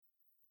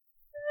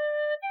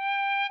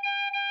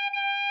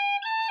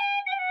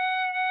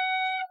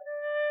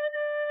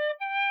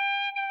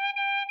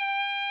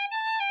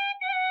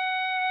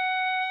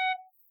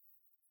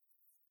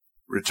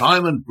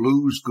Retirement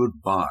Blues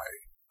Goodbye,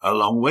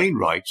 along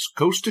Wainwright's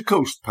Coast to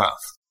Coast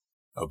Path,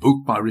 a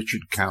book by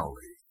Richard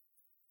Cowley.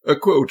 A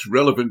quote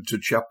relevant to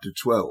Chapter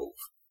 12.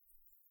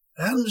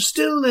 And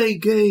still they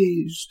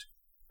gazed,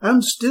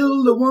 and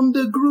still the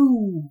wonder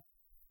grew,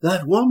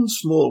 that one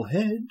small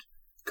head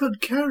could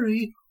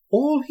carry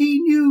all he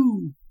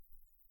knew.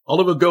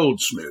 Oliver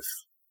Goldsmith,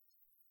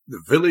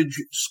 The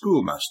Village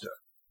Schoolmaster.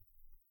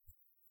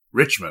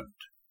 Richmond,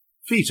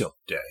 Feet Up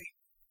Day.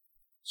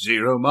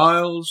 0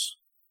 miles,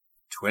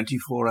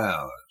 24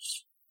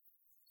 hours.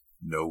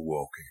 No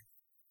walking.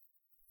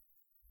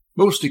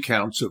 Most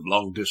accounts of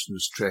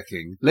long-distance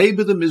trekking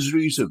labour the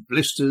miseries of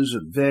blisters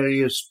and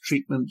various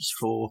treatments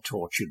for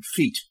tortured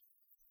feet.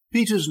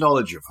 Peter's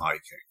knowledge of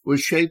hiking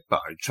was shaped by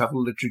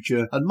travel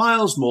literature and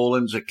Miles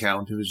Morland's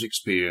account of his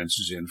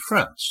experiences in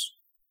France.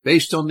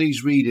 Based on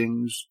these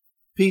readings,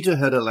 Peter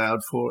had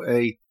allowed for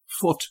a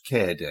foot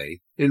care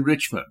day in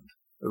Richmond,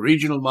 a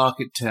regional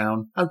market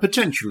town and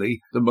potentially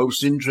the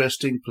most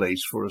interesting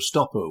place for a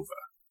stopover.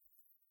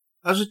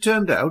 As it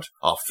turned out,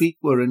 our feet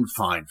were in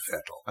fine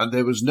fettle, and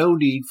there was no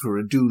need for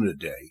a doona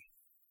day.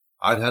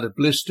 I'd had a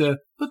blister,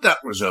 but that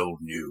was old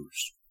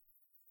news.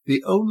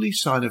 The only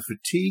sign of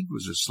fatigue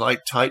was a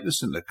slight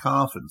tightness in the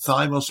calf and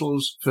thigh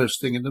muscles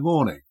first thing in the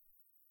morning.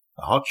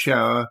 A hot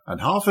shower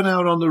and half an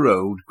hour on the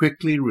road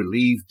quickly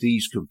relieved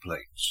these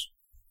complaints.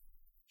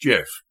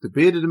 Jeff, the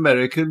bearded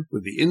American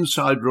with the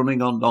inside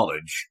running on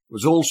knowledge,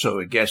 was also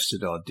a guest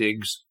at our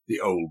digs, the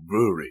Old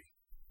Brewery.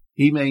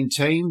 He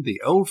maintained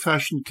the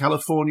old-fashioned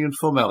Californian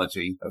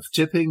formality of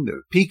tipping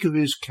the peak of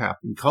his cap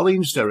in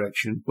Colleen's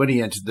direction when he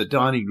entered the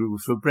dining room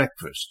for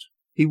breakfast.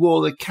 He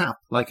wore the cap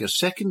like a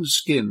second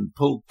skin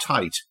pulled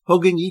tight,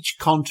 hugging each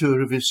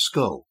contour of his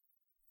skull.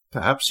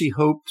 Perhaps he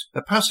hoped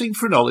a passing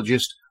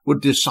phrenologist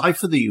would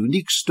decipher the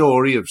unique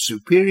story of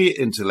superior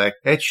intellect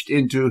etched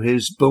into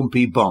his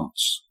bumpy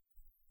bonds.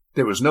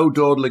 There was no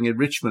dawdling in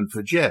Richmond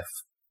for Jeff.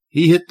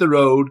 He hit the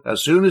road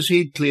as soon as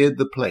he'd cleared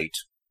the plate,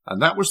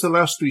 and that was the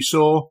last we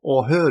saw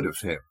or heard of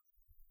him.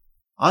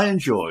 I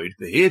enjoyed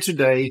the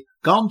here-today,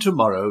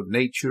 gone-tomorrow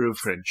nature of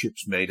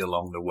friendships made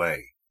along the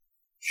way.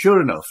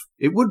 Sure enough,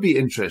 it would be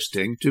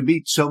interesting to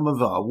meet some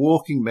of our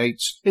walking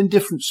mates in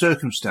different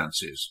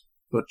circumstances,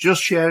 but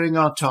just sharing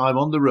our time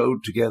on the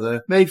road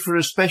together made for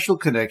a special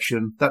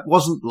connection that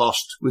wasn't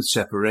lost with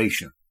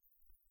separation.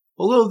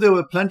 Although there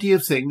were plenty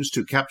of things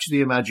to capture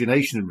the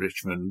imagination in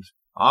Richmond,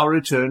 our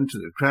return to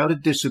the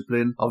crowded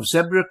discipline of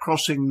zebra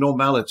crossing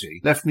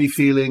normality left me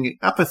feeling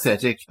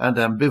apathetic and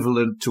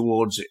ambivalent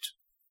towards it.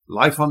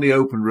 Life on the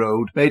open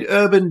road made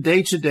urban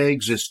day-to-day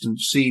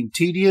existence seem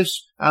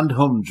tedious and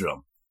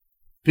humdrum.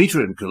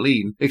 Peter and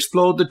Colleen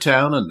explored the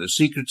town and the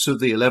secrets of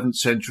the 11th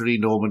century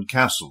Norman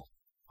castle.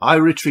 I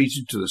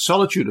retreated to the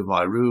solitude of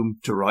my room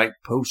to write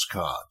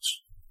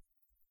postcards.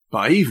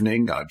 By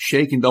evening I'd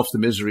shaken off the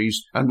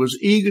miseries and was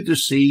eager to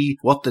see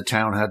what the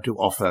town had to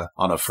offer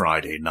on a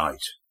Friday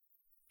night.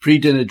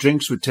 Pre-dinner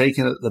drinks were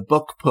taken at the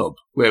Buck Pub,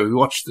 where we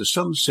watched the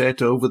sun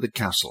set over the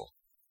castle.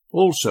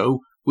 Also,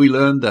 we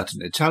learned that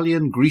an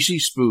Italian greasy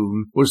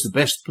spoon was the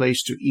best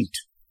place to eat.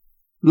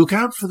 "Look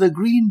out for the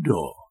green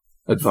door,"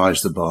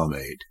 advised the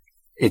barmaid.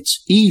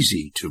 "It's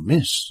easy to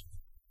miss."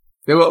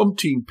 There were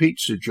umpteen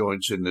pizza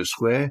joints in the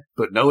square,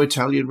 but no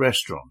Italian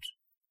restaurant.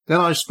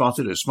 Then I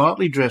spotted a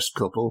smartly dressed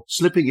couple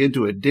slipping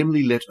into a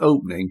dimly lit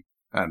opening,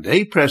 and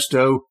hey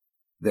presto,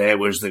 there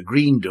was the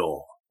green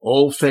door,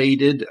 all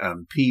faded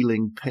and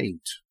peeling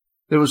paint.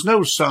 There was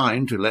no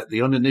sign to let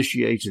the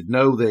uninitiated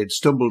know they'd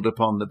stumbled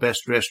upon the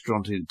best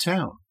restaurant in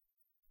town.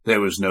 There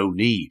was no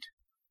need.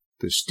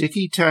 The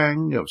sticky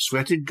tang of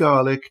sweated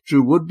garlic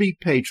drew would-be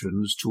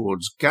patrons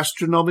towards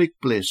gastronomic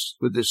bliss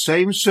with the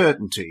same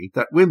certainty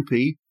that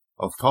Wimpy,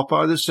 of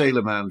Popeye the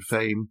Sailor Man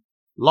fame,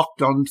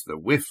 locked on to the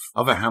whiff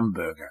of a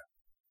hamburger.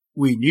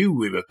 We knew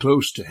we were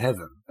close to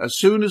heaven as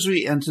soon as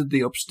we entered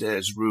the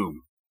upstairs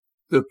room.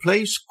 The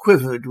place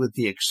quivered with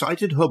the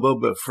excited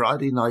hubbub of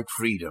Friday night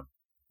freedom.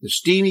 The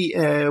steamy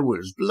air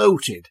was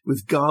bloated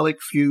with garlic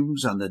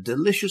fumes and the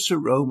delicious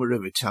aroma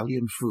of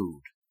Italian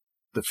food.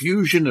 The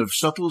fusion of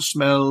subtle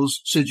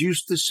smells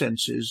seduced the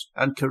senses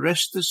and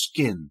caressed the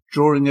skin,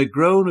 drawing a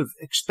groan of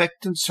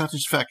expectant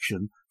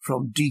satisfaction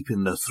from deep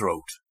in the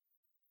throat.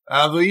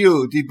 "Have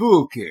you the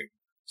booking?"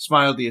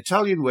 smiled the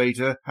Italian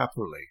waiter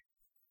happily.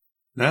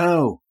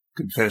 "No,"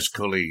 confessed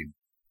Colleen,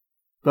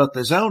 "but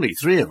there's only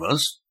 3 of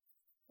us."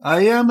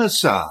 "I am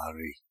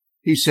sorry,"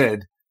 he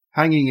said,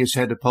 hanging his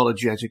head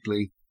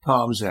apologetically,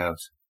 palms out.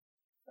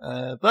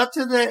 "But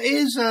there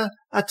is a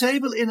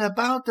table in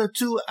about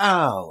 2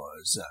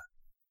 hours."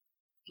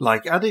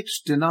 Like addicts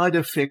denied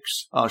a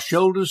fix, our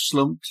shoulders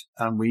slumped,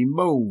 and we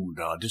moaned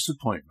our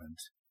disappointment.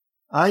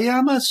 "I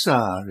am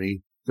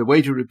sorry," the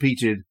waiter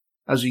repeated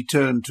as he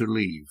turned to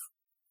leave.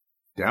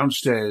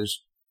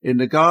 Downstairs, in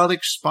the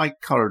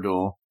garlic-spiked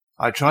corridor,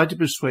 I tried to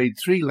persuade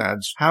 3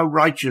 lads how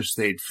righteous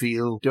they'd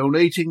feel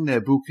donating their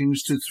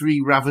bookings to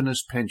 3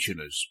 ravenous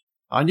pensioners.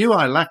 I knew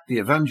I lacked the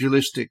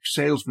evangelistic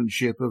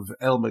salesmanship of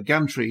Elmer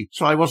Gantry,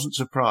 so I wasn't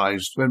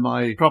surprised when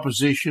my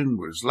proposition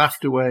was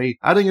laughed away,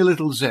 adding a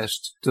little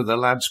zest to the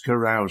lads'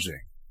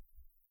 carousing.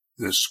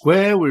 The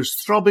square was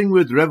throbbing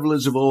with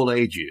revellers of all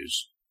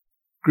ages.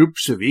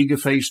 Groups of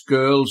eager-faced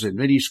girls in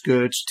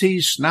miniskirts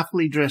teased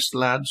snappily dressed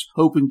lads,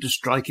 hoping to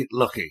strike it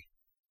lucky.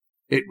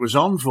 It was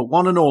on for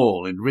one and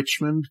all in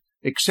Richmond,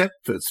 except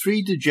for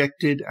 3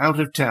 dejected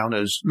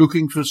out-of-towners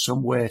looking for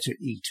somewhere to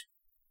eat.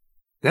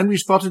 Then we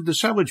spotted the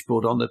sandwich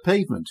board on the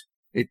pavement.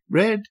 It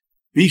read,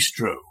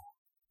 Bistro,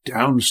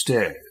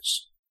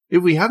 downstairs.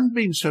 If we hadn't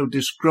been so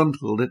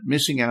disgruntled at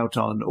missing out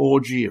on an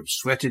orgy of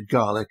sweated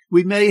garlic,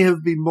 we may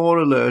have been more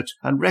alert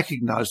and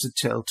recognized the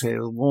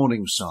telltale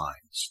warning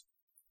signs.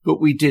 But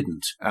we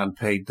didn't, and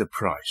paid the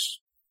price.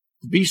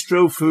 The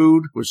bistro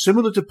food was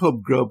similar to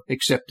pub grub,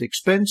 except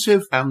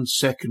expensive and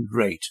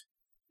second-rate.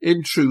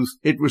 In truth,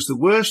 it was the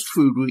worst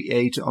food we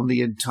ate on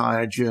the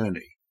entire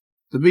journey.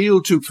 The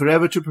meal took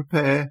forever to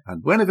prepare,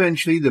 and when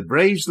eventually the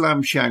braised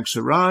lamb shanks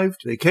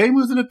arrived, they came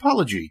with an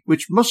apology,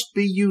 which must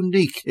be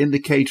unique in the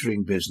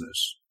catering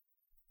business.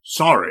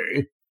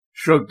 "Sorry,"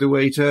 shrugged the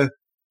waiter,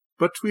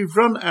 "but we've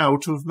run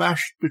out of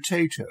mashed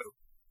potato."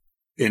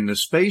 In the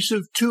space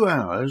of 2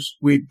 hours,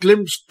 we'd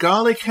glimpsed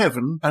garlic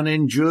heaven and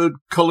endured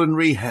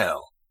culinary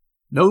hell.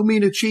 No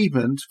mean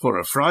achievement for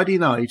a Friday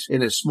night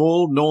in a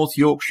small North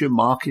Yorkshire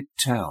market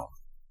town.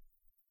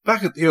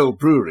 Back at the old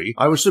brewery,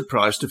 I was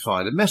surprised to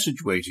find a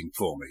message waiting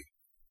for me.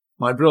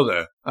 My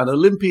brother, an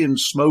Olympian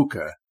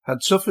smoker,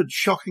 had suffered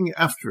shocking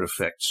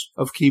after-effects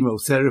of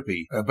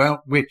chemotherapy,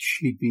 about which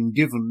he'd been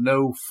given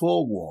no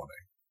forewarning.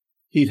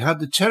 He'd had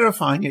the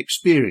terrifying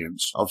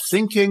experience of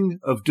thinking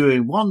of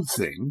doing one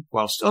thing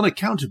whilst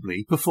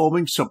unaccountably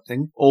performing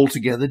something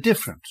altogether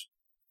different.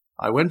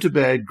 I went to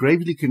bed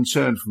gravely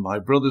concerned for my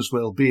brother's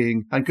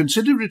well-being and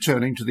considered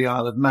returning to the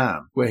Isle of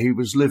Man, where he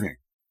was living.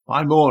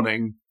 By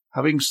morning,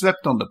 having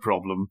slept on the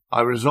problem,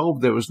 I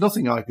resolved there was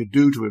nothing I could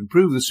do to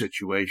improve the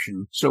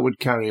situation, so would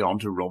carry on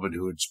to Robin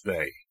Hood's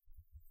Bay.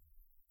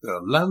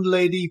 The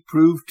landlady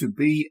proved to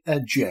be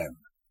a gem.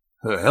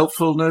 Her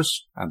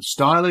helpfulness and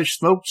stylish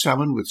smoked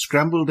salmon with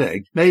scrambled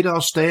egg made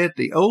our stay at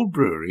the old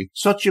brewery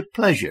such a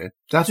pleasure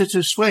that it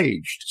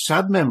assuaged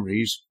sad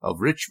memories of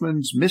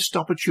Richmond's missed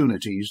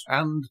opportunities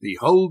and the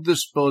Hold the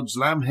Spuds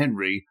Lamb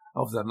Henry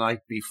of the night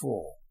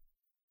before.